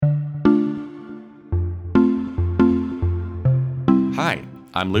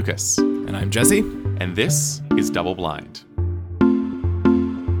I'm Lucas. And I'm Jesse. And this is Double Blind.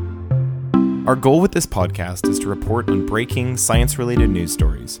 Our goal with this podcast is to report on breaking science-related news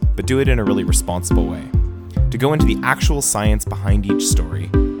stories, but do it in a really responsible way. To go into the actual science behind each story,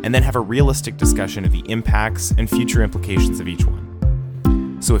 and then have a realistic discussion of the impacts and future implications of each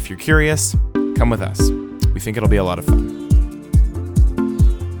one. So if you're curious, come with us. We think it'll be a lot of fun.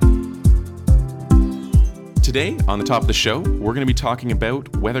 Today, on the top of the show, we're going to be talking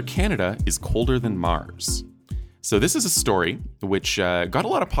about whether Canada is colder than Mars. So this is a story which got a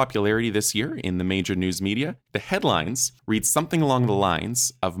lot of popularity this year in the major news media. The headlines read something along the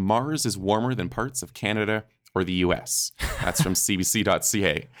lines of Mars is warmer than parts of Canada or the US. That's from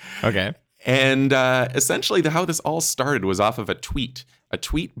cbc.ca. Okay. And essentially how this all started was off of a tweet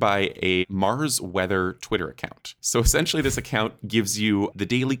by a Mars Weather Twitter account. So essentially this account gives you the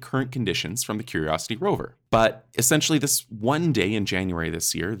daily current conditions from the Curiosity rover. But essentially this one day in January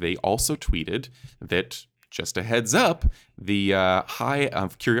this year, they also tweeted that, just a heads up, the high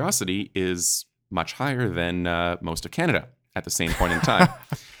of Curiosity is much higher than most of Canada at the same point in time.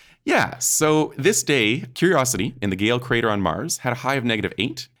 Yeah, so this day, Curiosity in the Gale crater on Mars had a high of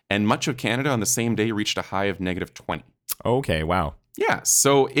 -8, and much of Canada on the same day reached a high of -20. Okay, wow. Yeah,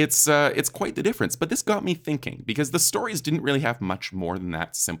 so it's quite the difference. But this got me thinking, because the stories didn't really have much more than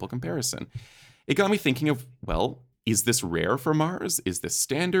that simple comparison. It got me thinking of, well, is this rare for Mars? Is this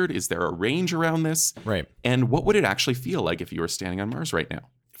standard? Is there a range around this? Right. And what would it actually feel like if you were standing on Mars right now?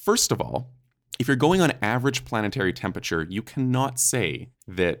 First of all, if you're going on average planetary temperature, you cannot say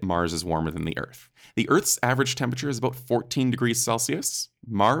that Mars is warmer than the Earth. The Earth's average temperature is about 14 degrees Celsius.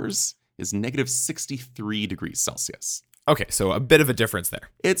 Mars is -63 degrees Celsius. Okay, so a bit of a difference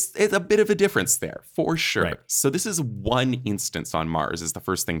there. It's a bit of a difference there, for sure. Right. So this is one instance on Mars, is the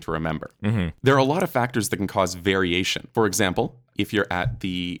first thing to remember. Mm-hmm. There are a lot of factors that can cause variation. For example, if you're at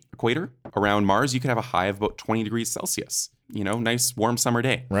the equator around Mars, you could have a high of about 20 degrees Celsius. You know, nice warm summer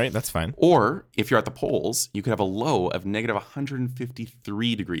day. Right, that's fine. Or if you're at the poles, you could have a low of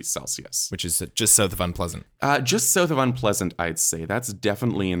 -153 degrees Celsius. Which is just south of unpleasant. Just south of unpleasant, I'd say. That's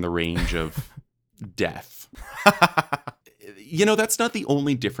definitely in the range of death. You know, that's not the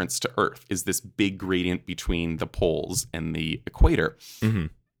only difference to Earth, is this big gradient between the poles and the equator. Mm-hmm.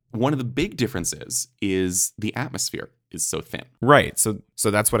 One of the big differences is the atmosphere is so thin. Right, so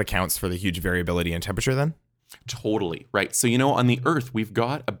that's what accounts for the huge variability in temperature then? Totally, right. So, you know, on the Earth, we've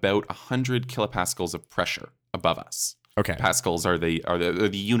got about 100 kilopascals of pressure above us. Okay. Pascals are the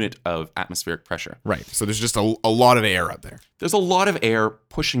unit of atmospheric pressure. Right. So there's just a lot of air up there. There's a lot of air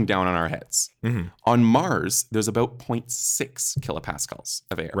pushing down on our heads. Mm-hmm. On Mars, there's about 0.6 kilopascals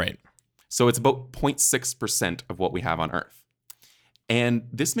of air. Right. So it's about 0.6% of what we have on Earth. And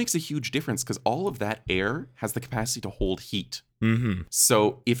this makes a huge difference because all of that air has the capacity to hold heat. Mm-hmm.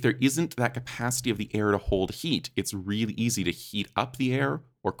 So if there isn't that capacity of the air to hold heat, it's really easy to heat up the air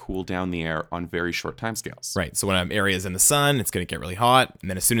or cool down the air on very short timescales. Right. So when an area is in the sun, it's going to get really hot. And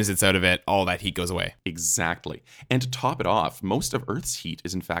then as soon as it's out of it, all that heat goes away. Exactly. And to top it off, most of Earth's heat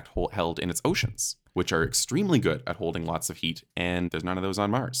is in fact held in its oceans, which are extremely good at holding lots of heat. And there's none of those on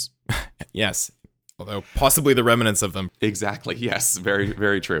Mars. Yes. Although possibly the remnants of them. Exactly. Yes. Very,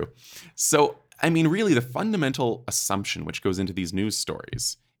 very true. So, I mean, really, the fundamental assumption which goes into these news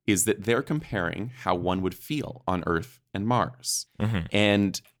stories is that they're comparing how one would feel on Earth and Mars. Mm-hmm.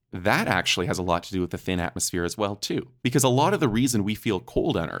 And that actually has a lot to do with the thin atmosphere as well, too. Because a lot of the reason we feel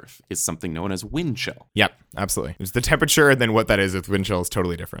cold on Earth is something known as wind chill. Yep, absolutely. It's the temperature, and then what that is with wind chill is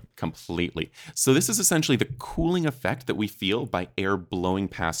totally different. Completely. So this is essentially the cooling effect that we feel by air blowing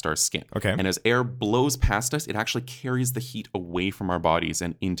past our skin. Okay. And as air blows past us, it actually carries the heat away from our bodies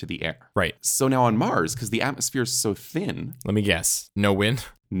and into the air. Right. So now on Mars, because the atmosphere is so thin... Let me guess. No wind?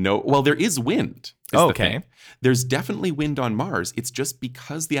 No. Well, there is wind. Oh, okay. There's definitely wind on Mars. It's just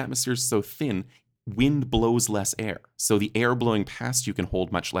because the atmosphere is so thin, wind blows less air. So the air blowing past you can hold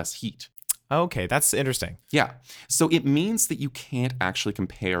much less heat. Okay, that's interesting. Yeah. So it means that you can't actually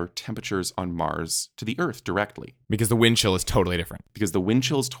compare temperatures on Mars to the Earth directly. Because the wind chill is totally different. Because the wind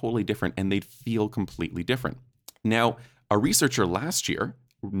chill is totally different and they'd feel completely different. Now, a researcher last year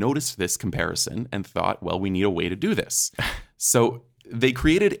noticed this comparison and thought, well, we need a way to do this. So they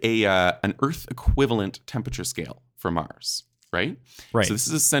created an Earth equivalent temperature scale for Mars, right? Right. So this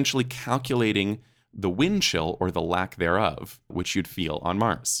is essentially calculating the wind chill or the lack thereof, which you'd feel on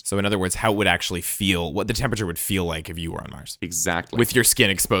Mars. So in other words, how it would actually feel, what the temperature would feel like if you were on Mars. Exactly. With your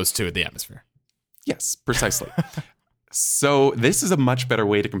skin exposed to the atmosphere. Yes, precisely. So this is a much better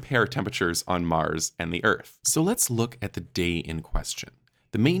way to compare temperatures on Mars and the Earth. So let's look at the day in question.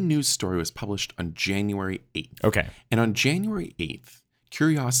 The main news story was published on January 8th. Okay. And on January 8th,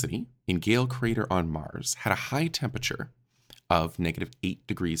 Curiosity in Gale Crater on Mars had a high temperature of -8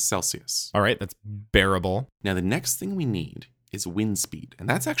 degrees Celsius. All right, that's bearable. Now, the next thing we need is wind speed, and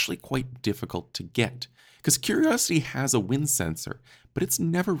that's actually quite difficult to get because Curiosity has a wind sensor, but it's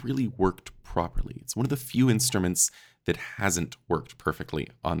never really worked properly. It's one of the few instruments that hasn't worked perfectly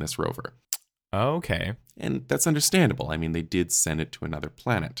on this rover. Okay. And that's understandable. I mean, they did send it to another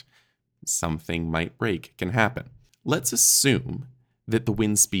planet. Something might break. It can happen. Let's assume that the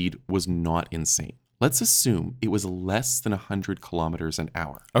wind speed was not insane. Let's assume it was less than 100 kilometers an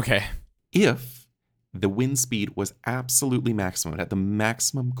hour. Okay. If the wind speed was absolutely maximum, at the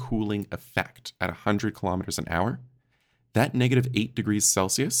maximum cooling effect at 100 kilometers an hour, that -8 degrees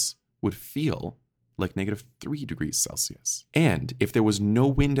Celsius would feel like -3 degrees Celsius. And if there was no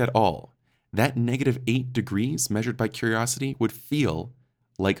wind at all, that -8 degrees measured by Curiosity would feel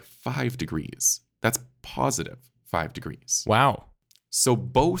like 5 degrees. That's positive 5 degrees. Wow. So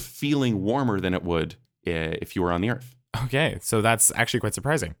both feeling warmer than it would if you were on the Earth. Okay, so that's actually quite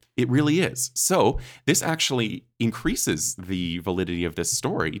surprising. It really is. So this actually increases the validity of this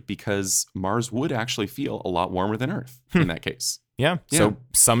story because Mars would actually feel a lot warmer than Earth in that case. Yeah. Yeah. So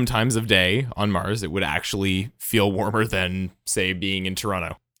some times of day on Mars, it would actually feel warmer than, say, being in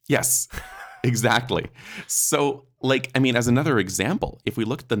Toronto. Yes, exactly. So, like, I mean, as another example, if we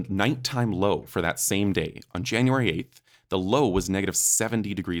look at the nighttime low for that same day on January 8th, the low was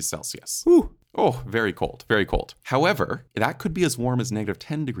 -70 degrees Celsius. Whew. Oh, very cold, very cold. However, that could be as warm as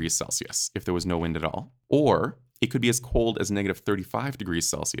 -10 degrees Celsius if there was no wind at all. Or it could be as cold as -35 degrees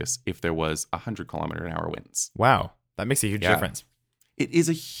Celsius if there was 100 kilometer an hour winds. Wow. That makes a huge Yeah. difference. It is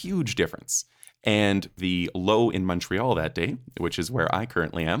a huge difference. And the low in Montreal that day, which is where I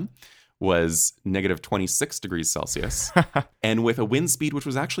currently am, was -26 degrees Celsius. And with a wind speed, which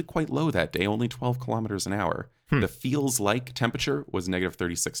was actually quite low that day, only 12 kilometers an hour, the feels like temperature was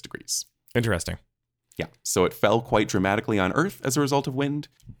 -36 degrees. Interesting. Yeah, so it fell quite dramatically on Earth as a result of wind,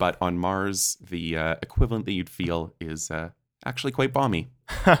 but on Mars, the equivalent that you'd feel is actually quite balmy.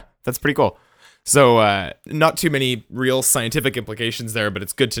 That's pretty cool. So not too many real scientific implications there, but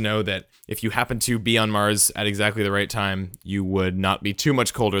it's good to know that if you happen to be on Mars at exactly the right time, you would not be too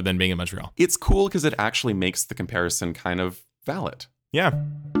much colder than being in Montreal. It's cool because it actually makes the comparison kind of valid. Yeah.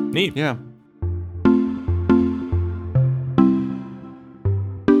 Neat. Yeah.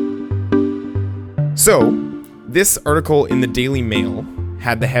 So, this article in the Daily Mail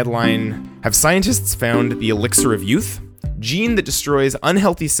had the headline, "Have scientists found the elixir of youth? Gene that destroys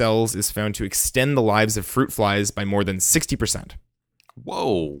unhealthy cells is found to extend the lives of fruit flies by more than 60%.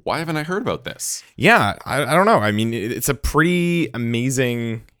 Whoa, why haven't I heard about this? Yeah, I don't know. I mean, it's a pretty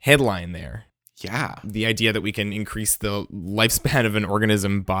amazing headline there. Yeah. The idea that we can increase the lifespan of an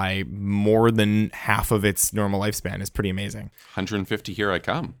organism by more than half of its normal lifespan is pretty amazing. 150, here I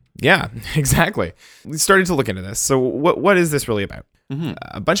come. Yeah, exactly. We started to look into this. So what is this really about?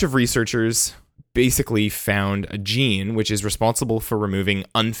 A bunch of researchers basically found a gene which is responsible for removing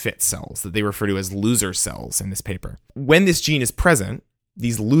unfit cells that they refer to as loser cells in this paper. When this gene is present,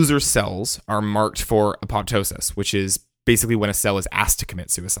 these loser cells are marked for apoptosis, which is basically when a cell is asked to commit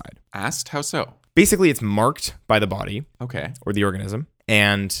suicide. Asked? How so? Basically, it's marked by the body Okay. or the organism,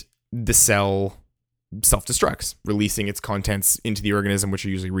 and the cell self-destructs, releasing its contents into the organism, which are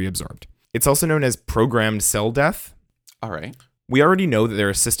usually reabsorbed. It's also known as programmed cell death. All right. We already know that there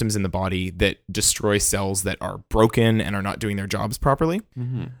are systems in the body that destroy cells that are broken and are not doing their jobs properly.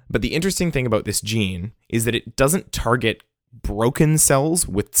 But the interesting thing about this gene is that it doesn't target broken cells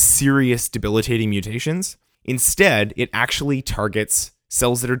with serious debilitating mutations. Instead, it actually targets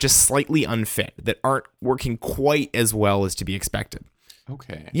cells that are just slightly unfit, that aren't working quite as well as to be expected.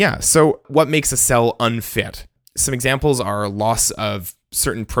 Okay. Yeah, so what makes a cell unfit? Some examples are loss of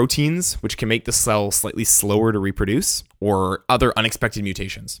certain proteins, which can make the cell slightly slower to reproduce, or other unexpected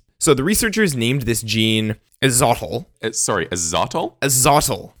mutations. So the researchers named this gene azotl. Sorry, azotl?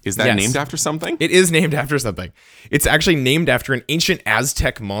 Azotl. Is that Yes. named after something? It is named after something. It's actually named after an ancient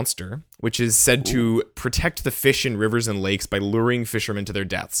Aztec monster, which is said to protect the fish in rivers and lakes by luring fishermen to their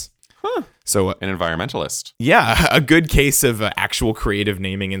deaths. So, An environmentalist. yeah, a good case of actual creative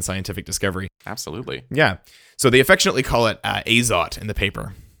naming and scientific discovery. Absolutely. Yeah. So they affectionately call it azot in the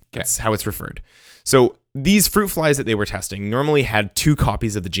paper. That's how it's referred. So these fruit flies that they were testing normally had 2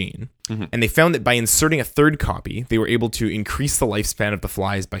 copies of the gene, and they found that by inserting a 3rd copy, they were able to increase the lifespan of the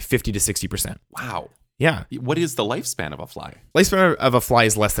flies by 50 to 60%. Wow. Yeah. What is the lifespan of a fly? Lifespan of a fly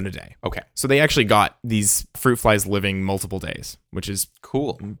is less than a day. Okay. So they actually got these fruit flies living multiple days, which is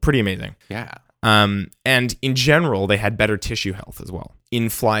Cool. pretty amazing. Yeah. And in general, they had better tissue health as well. In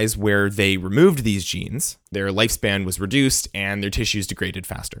flies where they removed these genes, their lifespan was reduced and their tissues degraded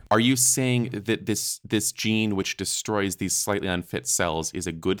faster. Are you saying that this gene which destroys these slightly unfit cells is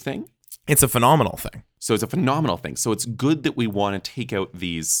a good thing? It's a phenomenal thing. So it's a phenomenal thing. So it's good that we want to take out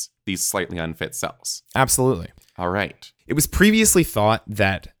these slightly unfit cells. Absolutely. All right. It was previously thought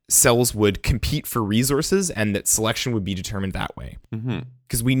that cells would compete for resources and that selection would be determined that way.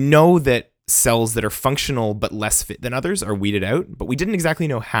 Because we know that cells that are functional but less fit than others are weeded out, but we didn't exactly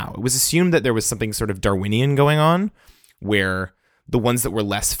know how. It was assumed that there was something sort of Darwinian going on, where the ones that were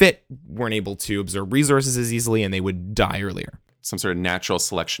less fit weren't able to absorb resources as easily and they would die earlier. Some sort of natural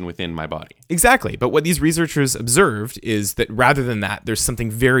selection within my body. Exactly. But what these researchers observed is that rather than that, there's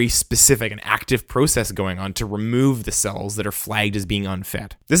something very specific, an active process going on to remove the cells that are flagged as being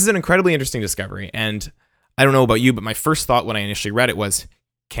unfit. This is an incredibly interesting discovery. And I don't know about you, but my first thought when I initially read it was,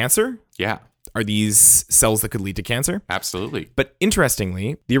 cancer? Yeah. Are these cells that could lead to cancer? Absolutely. But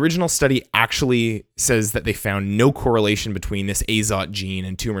interestingly, the original study actually says that they found no correlation between this AZOT gene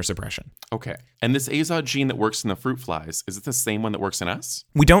and tumor suppression. Okay. And this AZOT gene that works in the fruit flies, is it the same one that works in us?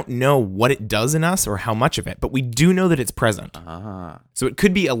 We don't know what it does in us or how much of it, but we do know that it's present. So it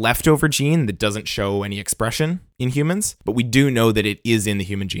could be a leftover gene that doesn't show any expression in humans, but we do know that it is in the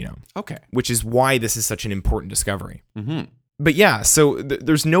human genome. Okay. Which is why this is such an important discovery. But yeah, so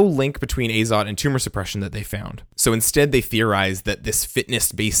there's no link between AZOT and tumor suppression that they found. So instead, they theorized that this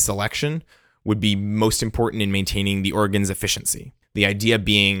fitness-based selection would be most important in maintaining the organ's efficiency. The idea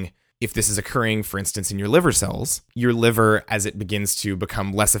being, if this is occurring, for instance, in your liver cells, your liver, as it begins to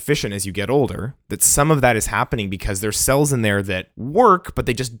become less efficient as you get older, that some of that is happening because there's cells in there that work, but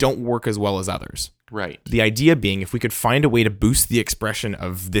they just don't work as well as others. Right. The idea being, if we could find a way to boost the expression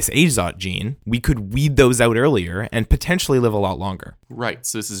of this AZOT gene, we could weed those out earlier and potentially live a lot longer. Right.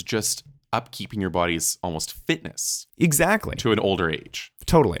 So this is just upkeeping your body's almost fitness. Exactly. To an older age.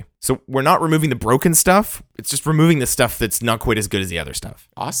 Totally. So we're not removing the broken stuff. It's just removing the stuff that's not quite as good as the other stuff.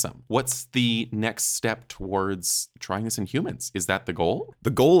 Awesome. What's the next step towards trying this in humans? Is that the goal? The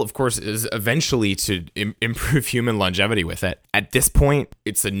goal, of course, is eventually to improve human longevity with it. At this point,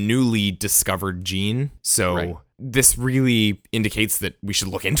 it's a newly discovered gene. So this really indicates that we should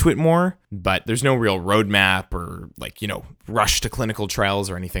look into it more, but there's no real roadmap or rush to clinical trials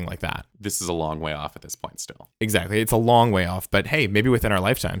or anything like that. This is a long way off at this point still. Exactly. It's a long way off, but hey, maybe within our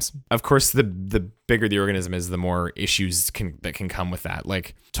lifetimes. Of course, the bigger the organism is, the more issues that can come with that.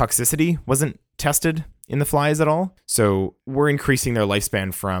 Like toxicity wasn't tested in the flies at all. So we're increasing their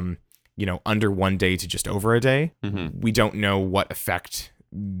lifespan from, under 1 day to just over a day. We don't know what effect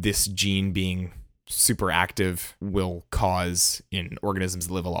this gene being super active will cause in organisms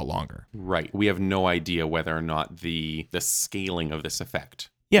that live a lot longer. Right. We have no idea whether or not the scaling of this effect,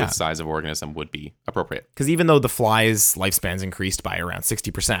 the size of organism, would be appropriate. Because even though the fly's lifespan's increased by around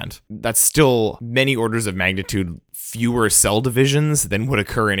 60%, that's still many orders of magnitude fewer cell divisions than would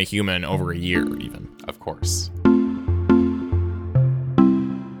occur in a human over a year even. Of course.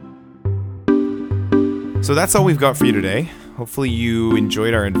 So that's all we've got for you today. Hopefully you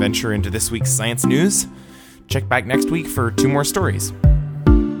enjoyed our adventure into this week's science news. Check back next week for 2 more stories.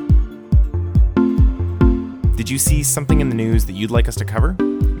 Did you see something in the news that you'd like us to cover?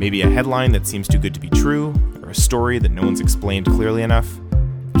 Maybe a headline that seems too good to be true, or a story that no one's explained clearly enough?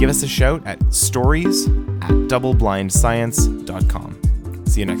 Give us a shout at stories@doubleblindscience.com.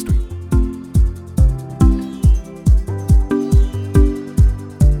 See you next week.